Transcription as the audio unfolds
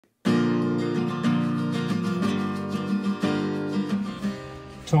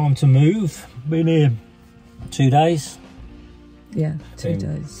time to move. Been here 2 days. Yeah, 2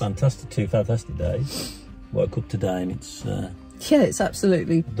 days. Fantastic, 2 fantastic days. Woke up today and it's yeah, it's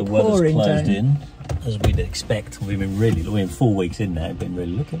absolutely the weather's closed down. in as we'd expect. We've been 4 weeks in now. Been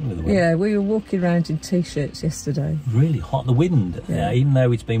really looking with the weather. Yeah, we were walking around in t-shirts yesterday. Really hot. The wind, yeah. Even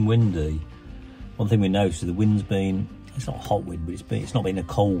though it's been windy, one thing we noticed is the wind's been. It's not a hot wind, but it's not been a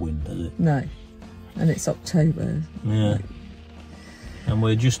cold wind, has it? No, and it's October. Yeah. And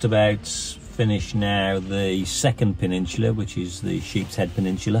we're just about finished now the second peninsula, which is the Sheeps Head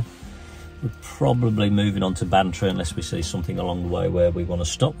Peninsula. We're probably moving on to Bantry unless we see something along the way where we want to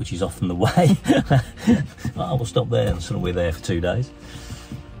stop, which is often the way. We'll stop there, and suddenly we're there for 2 days.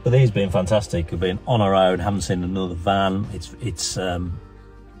 But these been fantastic. We've been on our own, haven't seen another van. It's an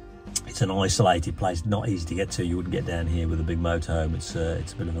isolated place, not easy to get to. You wouldn't get down here with a big motorhome. It's a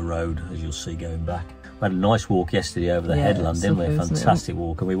bit of a road, as you'll see going back. We had a nice walk yesterday over the headland, didn't we? Fantastic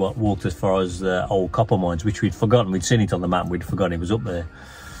walk, and we walked as far as the old copper mines, which we'd forgotten. We'd seen it on the map, we'd forgotten it was up there.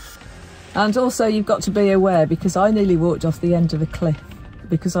 And also, you've got to be aware, because I nearly walked off the end of a cliff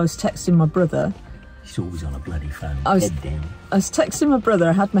because I was texting my brother. He's always on a bloody phone. Head down. I was texting my brother.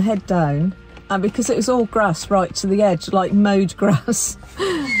 I had my head down, and because it was all grass right to the edge, like mowed grass.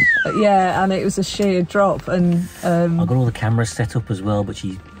 Yeah, and it was a sheer drop. And I got all the cameras set up as well, but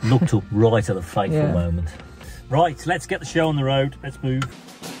she looked up right at the fateful moment. Right, let's get the show on the road. Let's move.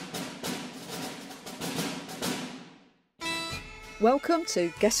 Welcome to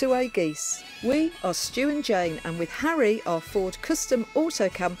GetawayGeese. We are Stu and Jane, and with Harry, our Ford custom auto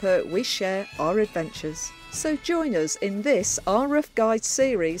camper, we share our adventures. So join us in this Our Rough Guide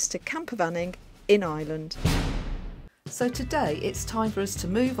series to campervanning in Ireland. So today it's time for us to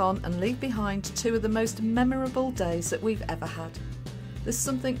move on and leave behind 2 of the most memorable days that we've ever had. There's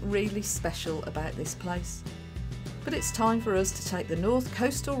something really special about this place. But it's time for us to take the North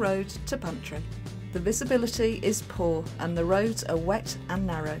Coastal Road to Bantry. The visibility is poor and the roads are wet and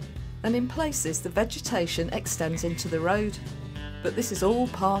narrow, and in places the vegetation extends into the road. But this is all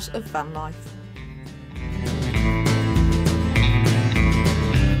part of van life.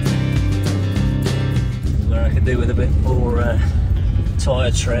 Where I could do with a bit more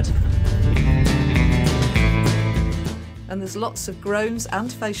tyre tread. And there's lots of groans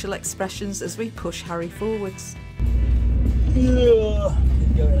and facial expressions as we push Harry forwards. Yeah.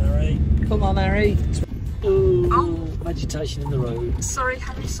 Keep going, Harry. Come on, Harry. Oh, vegetation in the road. Sorry,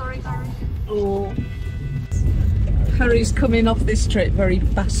 Harry. Sorry, Harry. Oh. Harry's coming off this trip very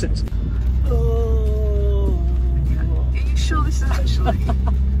battered. Oh. Are you sure this is actually...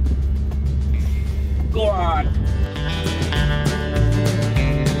 Go on.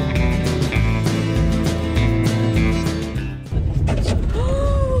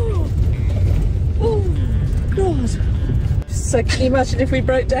 Oh, God. So can you imagine if we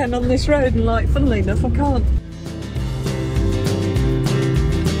broke down on this road and, like, funnily enough, I can't.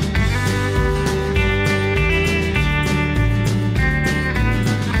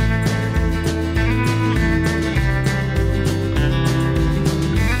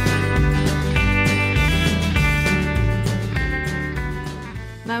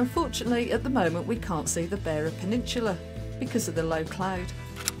 Now, unfortunately, at the moment, we can't see the Bearer Peninsula because of the low cloud.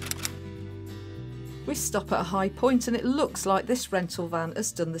 We stop at a high point and it looks like this rental van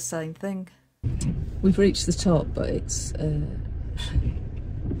has done the same thing. We've reached the top, but it's the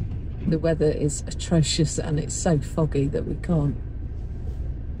weather is atrocious and it's so foggy that we can't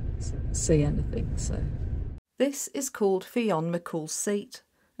see anything. So this is called Fionn McCool's Seat,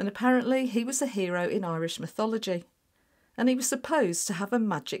 and apparently he was a hero in Irish mythology, and he was supposed to have a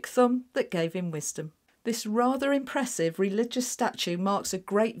magic thumb that gave him wisdom. This rather impressive religious statue marks a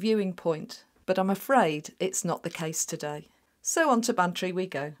great viewing point, but I'm afraid it's not the case today. So on to Bantry we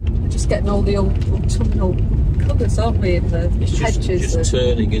go. We're just getting all the autumnal colours, aren't we, in the hedges? It's just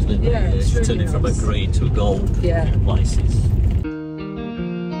turning, isn't it? Yeah, it's really turning from a green to a gold in places.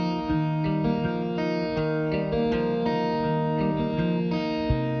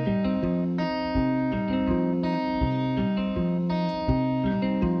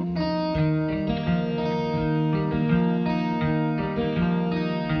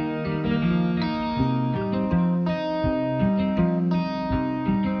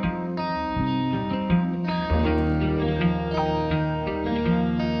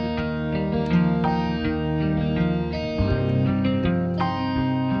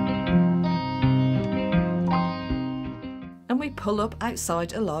 We pull up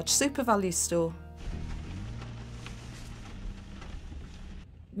outside a large SuperValu store.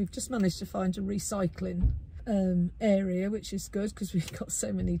 We've just managed to find a recycling area, which is good because we've got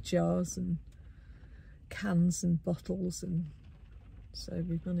so many jars and cans and bottles and So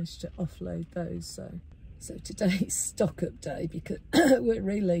we've managed to offload those. So today's stock up day because we're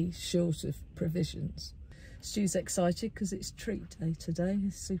really short of provisions. Stu's excited because it's treat day today,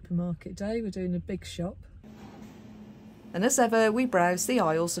 it's supermarket day. We're doing a big shop. And as ever, we browse the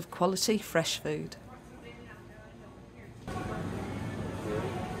aisles of quality fresh food.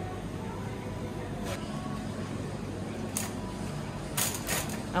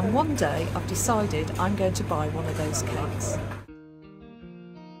 And one day I've decided I'm going to buy one of those cakes.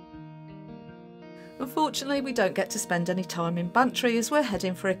 Unfortunately, we don't get to spend any time in Bantry as we're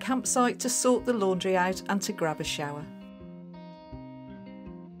heading for a campsite to sort the laundry out and to grab a shower.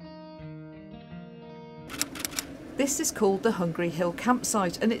 This is called the Hungry Hill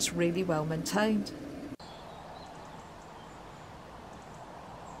campsite and it's really well maintained.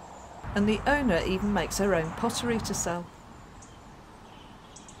 And the owner even makes her own pottery to sell.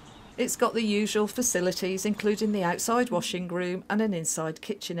 It's got the usual facilities including the outside washing room and an inside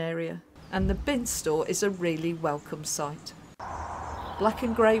kitchen area. And the bin store is a really welcome sight. Black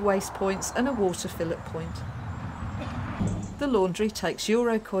and grey waste points and a water fillet point. The laundry takes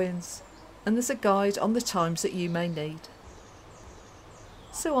euro coins and there's a guide on the times that you may need.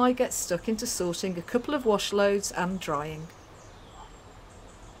 So I get stuck into sorting a couple of wash loads and drying.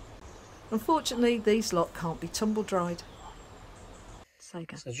 Unfortunately, these lot can't be tumble dried.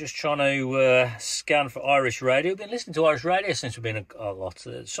 So just trying to scan for Irish radio. We've been listening to Irish radio since we've been a lot.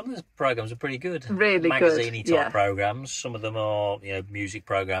 Some of the programmes are pretty good. Really good. Magazine-y type programmes. Some of them are, you know, music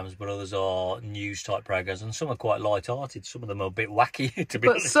programmes, but others are news type programmes, and some are quite light-hearted. Some of them are a bit wacky, to be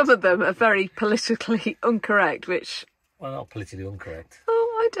honest. But some of them are very politically incorrect, which... Well, not politically incorrect.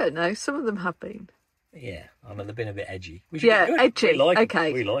 Oh, I don't know. Some of them have been. Yeah, I mean, they've been a bit edgy. Edgy. We like okay.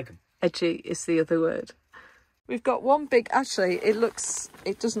 them. We like them. Edgy is the other word. We've got one big, actually, it's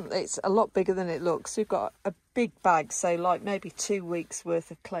a lot bigger than it looks. We've got a big bag, so like maybe 2 weeks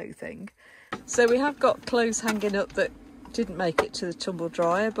worth of clothing. So we have got clothes hanging up that didn't make it to the tumble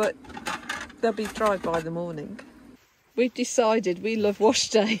dryer, but they'll be dried by the morning. We've decided we love wash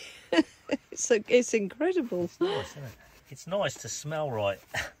day. It's incredible. It's nice, isn't it? It's nice to smell right.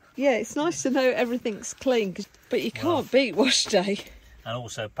 Yeah, it's nice to know everything's clean, but you can't beat wash day. And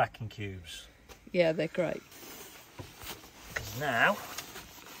also packing cubes. Yeah, they're great. Now,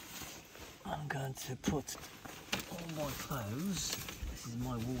 I'm going to put all my clothes, this is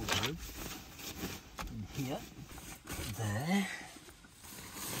my wardrobe, in here, there,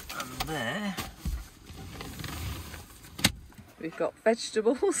 and there. We've got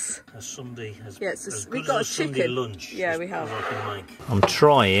vegetables. A Sunday, we've got a Sunday chicken. lunch. Yeah, we have. I can make. I'm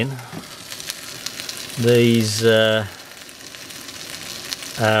trying these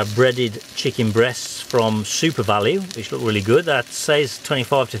breaded chicken breasts from Super Value, which look really good. That says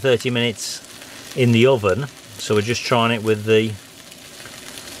 25 to 30 minutes in the oven, so we're just trying it with the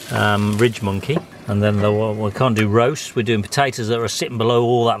Ridge Monkey. And then we can't do roast, we're doing potatoes that are sitting below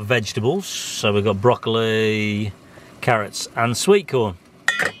all that vegetables. So we've got broccoli, carrots and sweet corn.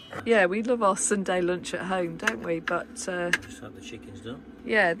 Yeah, we love our Sunday lunch at home, don't we? But just hope the chicken's done.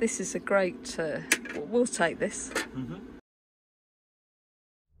 Yeah, this is a great we'll take this.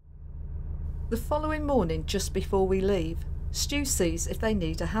 The following morning, just before we leave, Stu sees if they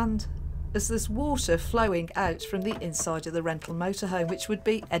need a hand, as there's water flowing out from the inside of the rental motorhome, which would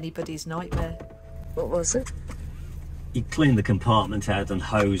be anybody's nightmare. What was it? He cleaned the compartment out and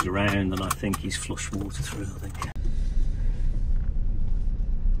hosed around, and I think he's flushed water through, I think.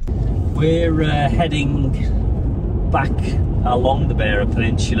 We're heading back along the Beara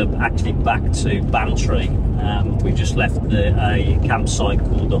Peninsula, actually back to Bantry. We've just left a campsite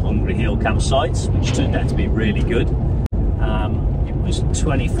called the Hungry Hill campsite, which turned out to be really good. It was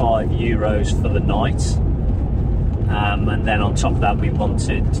 €25 for the night, and then on top of that we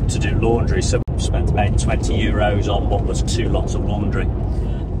wanted to do laundry, so we spent about €20 on what was 2 lots of laundry.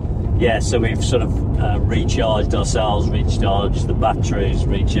 Yeah, so we've sort of recharged ourselves, recharged the batteries,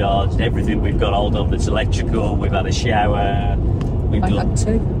 recharged everything we've got hold of that's electrical. We've had a shower. We've done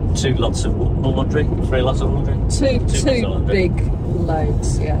 2 lots of laundry, 3 lots of laundry. Two big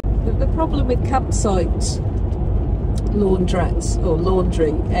loads, yeah. The problem with campsite laundrettes or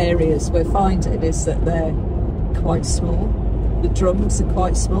laundry areas we're finding is that they're quite small. The drums are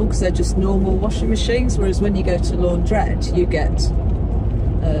quite small because they're just normal washing machines, whereas when you go to laundrette you get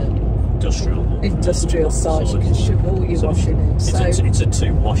industrial size. You can shove all your washing in. So it's a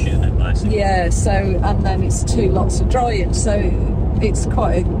 2 washing, isn't it, basically? Yeah, so and then it's 2 lots of drying, so it's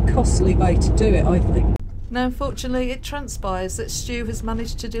quite a costly way to do it, I think. Now, unfortunately, it transpires that Stu has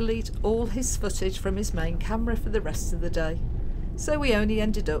managed to delete all his footage from his main camera for the rest of the day. so we only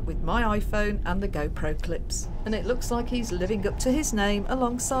ended up with my iPhone and the GoPro clips, and it looks like he's living up to his name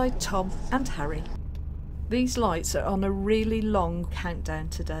alongside Tom and Harry. These lights are on a really long countdown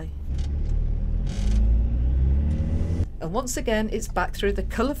today. And once again it's back through the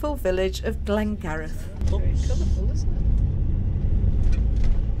colourful village of Glengariff. Very colourful, isn't it?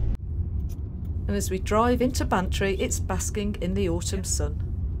 And as we drive into Bantry, it's basking in the autumn sun.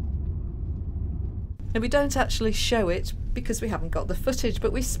 And we don't actually show it because we haven't got the footage,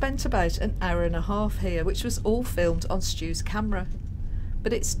 but we spent about an hour and a half here, which was all filmed on Stu's camera.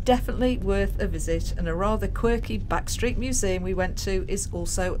 But it's definitely worth a visit, and a rather quirky backstreet museum we went to is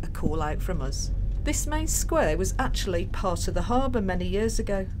also a call out from us. This main square was actually part of the harbour many years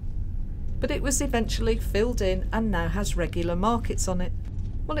ago, but it was eventually filled in and now has regular markets on it.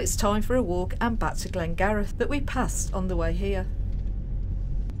 Well, it's time for a walk and back to Glengariff that we passed on the way here.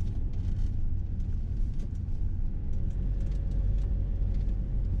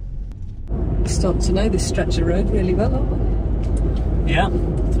 Starting to know this stretch of road really well, aren't we? Yeah,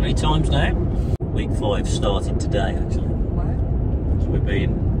 3 times now. Week 5 started today actually. Wow. So we've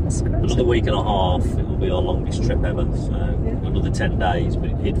been another week and a half. It will be our longest trip ever, so yeah. Another 10 days, but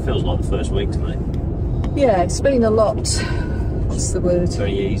it feels like the first week to me. Yeah, it's been a lot, what's the word?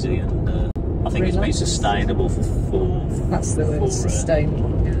 Very easy, and I think it's been sustainable for 4... That's the word,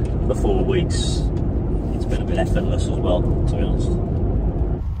 sustainable. Yeah. For 4 weeks. It's been a bit effortless as well, to be honest.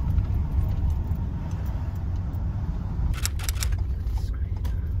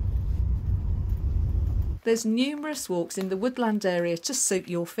 There's numerous walks in the woodland area to suit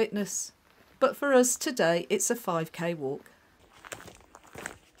your fitness, but for us today it's a 5k walk.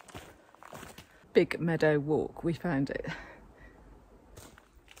 Big Meadow Walk, we found it.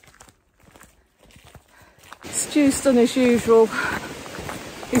 Stu's done as usual.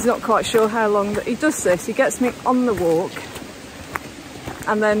 He's not quite sure how long that he does this. He gets me on the walk,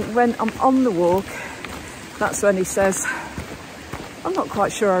 and then when I'm on the walk, that's when he says, I'm not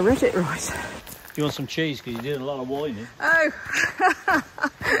quite sure I read it right. You want some cheese because you're doing a lot of whining? Oh!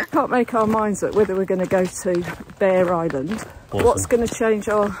 Can't make our minds up whether we're going to go to Bear Island. Awesome. What's going to change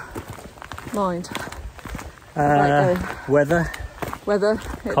our mind? Weather. Weather.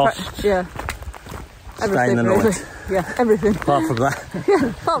 Cost. Yeah. Everything really. Night. Yeah, everything. Apart from that. Yeah,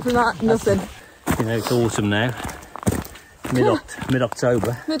 apart from that, nothing. You know, it's autumn now.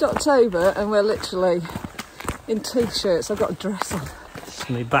 Mid-October. Mid-October, and we're literally in t-shirts. I've got a dress on.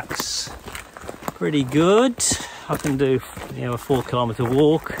 My back's pretty good. I can do, you know, a 4-kilometre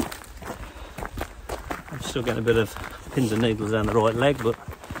walk. I'm still getting a bit of pins and needles down the right leg, but...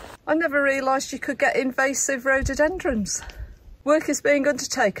 I never realised you could get invasive rhododendrons. Work is being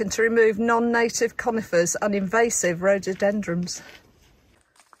undertaken to remove non-native conifers and invasive rhododendrons.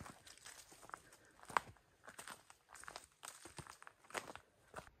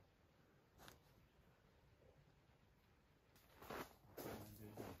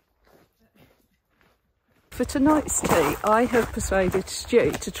 For tonight's tea, I have persuaded Stu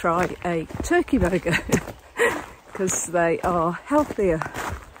to try a turkey burger because they are healthier.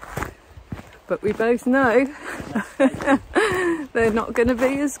 But we both know they're not going to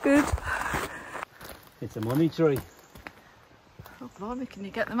be as good. It's a money tree. Oh, blimey, can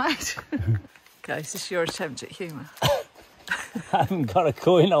you get them out? Okay, is this your attempt at humour? I haven't got a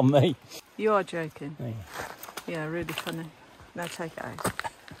coin on me. You are joking. Yeah, yeah, really funny. Now take it out.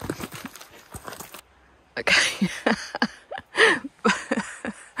 Okay.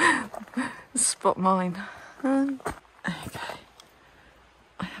 Spot mine. Okay.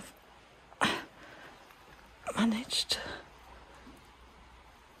 I have managed.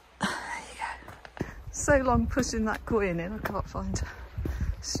 There you go. So long putting that coin in, I can't find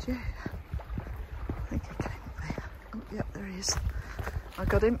Stu. I think he came up here. Oh, yep, there he is. I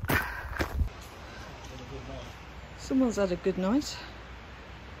got him. Someone's had a good night.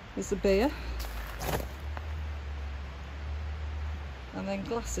 There's the beer. And then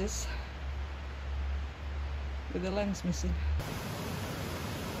glasses with the lens missing.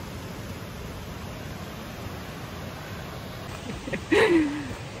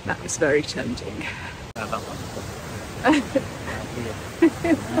 That was very tempting.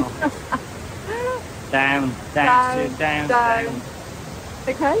 Down.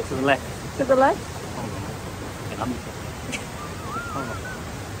 Okay. To the left. To the left.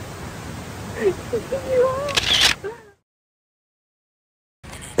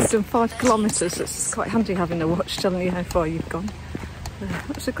 Some 5 kilometres. It's quite handy having a watch telling you how far you've gone.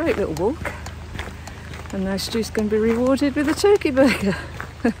 That was a great little walk. And now Stu's going to be rewarded with a turkey burger.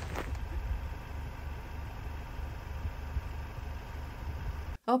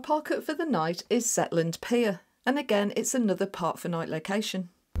 Our park up for the night is Zetland Pier. And again, it's another park for night location.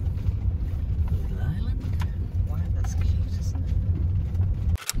 Little island. Wow, that's cute, isn't it?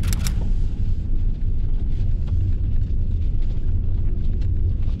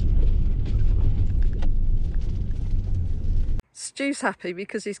 Stu's happy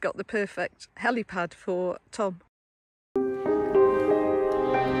because he's got the perfect helipad for Tom.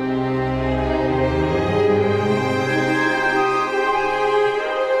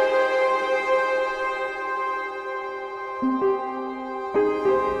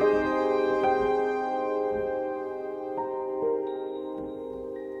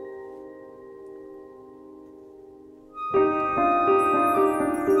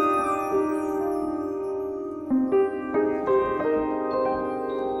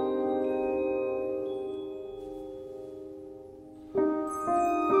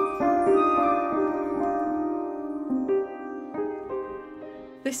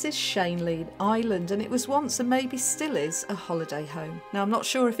 This is Sheelane Island, and it was once, and maybe still is, a holiday home. Now, I'm not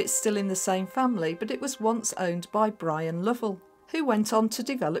sure if it's still in the same family, but it was once owned by Brian Lovell, who went on to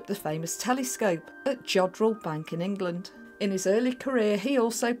develop the famous telescope at Jodrell Bank in England. In his early career, he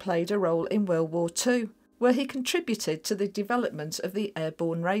also played a role in World War II, where he contributed to the development of the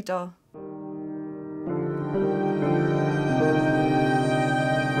airborne radar.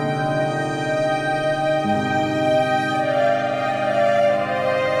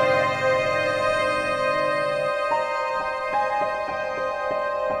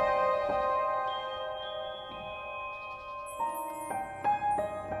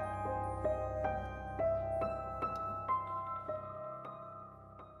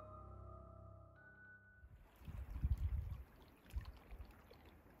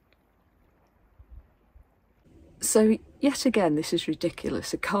 So yet again, this is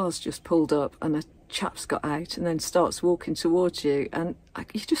ridiculous. A car's just pulled up and a chap's got out and then starts walking towards you, and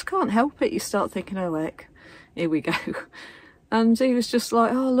you just can't help it. You start thinking, oh heck, here we go. And he was just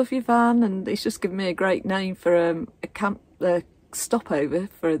like, oh, I love your van, and he's just given me a great name for a stopover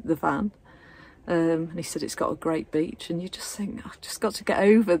for the van. And he said it's got a great beach, and you just think, I've just got to get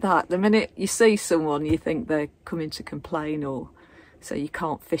over that. The minute you see someone, you think they're coming to complain, or so you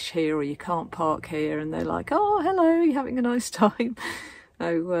can't fish here or you can't park here, and they're like, oh, hello, you're having a nice time.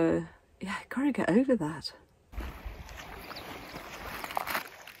 So, yeah, gotta get over that.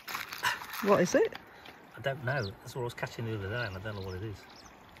 What is it? I don't know. That's what I was catching the other day, and I don't know what it is.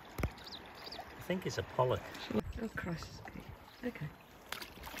 I think it's a pollock. Oh, Christ. Okay.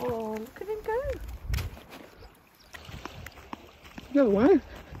 Oh, look at him go. No way.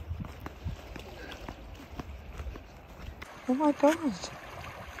 Oh my God.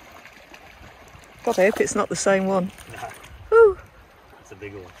 God, I hope it's not the same one. No. Ooh. That's a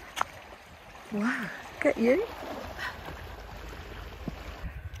big one. Wow. Get you.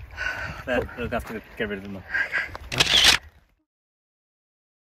 There, we'll have to get rid of him now.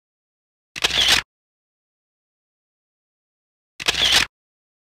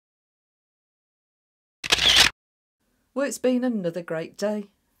 Well, it's been another great day,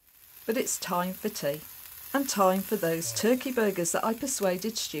 but it's time for tea, and time for those turkey burgers that I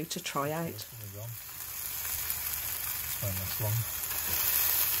persuaded Stu to try out. I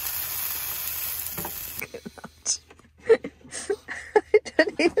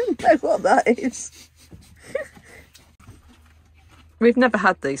don't even know what that is. We've never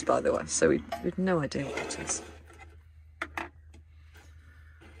had these, by the way, so we've no idea what it is.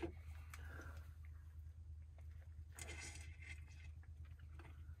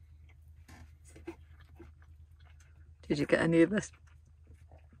 Did you get any of this?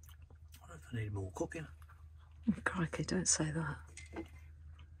 I need more cooking. Oh, crikey, don't say that.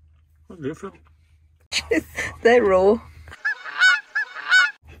 What's different? They're raw.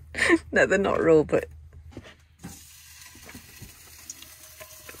 No, they're not raw, but...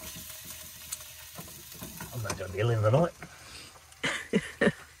 I'm not going to be ill in the night.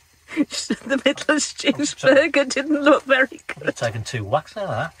 The middle of Stu's burger didn't look very good. I've taken 2 whacks out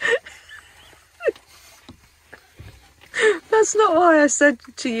of that. That's not why I said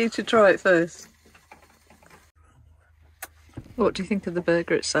to you to try it first. What do you think of the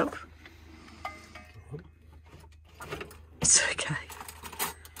burger itself? It's okay.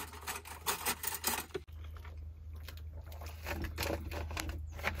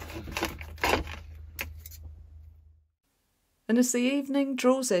 And as the evening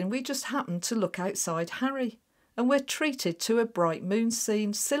draws in, we just happen to look outside Harry, and we're treated to a bright moon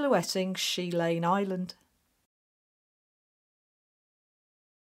scene silhouetting Sheelane Island.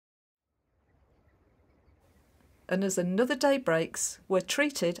 And as another day breaks, we're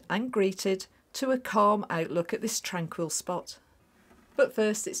treated and greeted to a calm outlook at this tranquil spot. But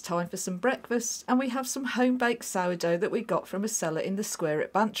first it's time for some breakfast, and we have some home-baked sourdough that we got from a seller in the square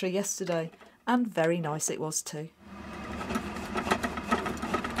at Bantry yesterday, and very nice it was too.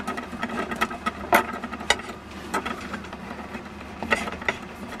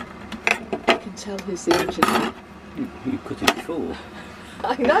 You can tell who's the original. You cut it before.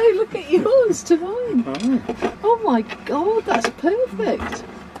 I know, look at yours to mine. Oh my God, that's perfect.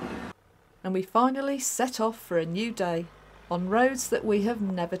 And we finally set off for a new day on roads that we have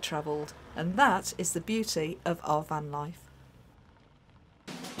never travelled, and that is the beauty of our van life.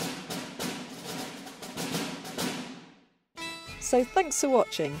 So thanks for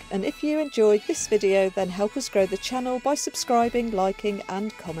watching, and if you enjoyed this video then help us grow the channel by subscribing, liking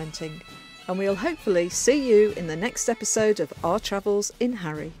and commenting. And we'll hopefully see you in the next episode of Our Travels in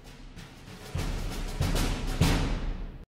Harry.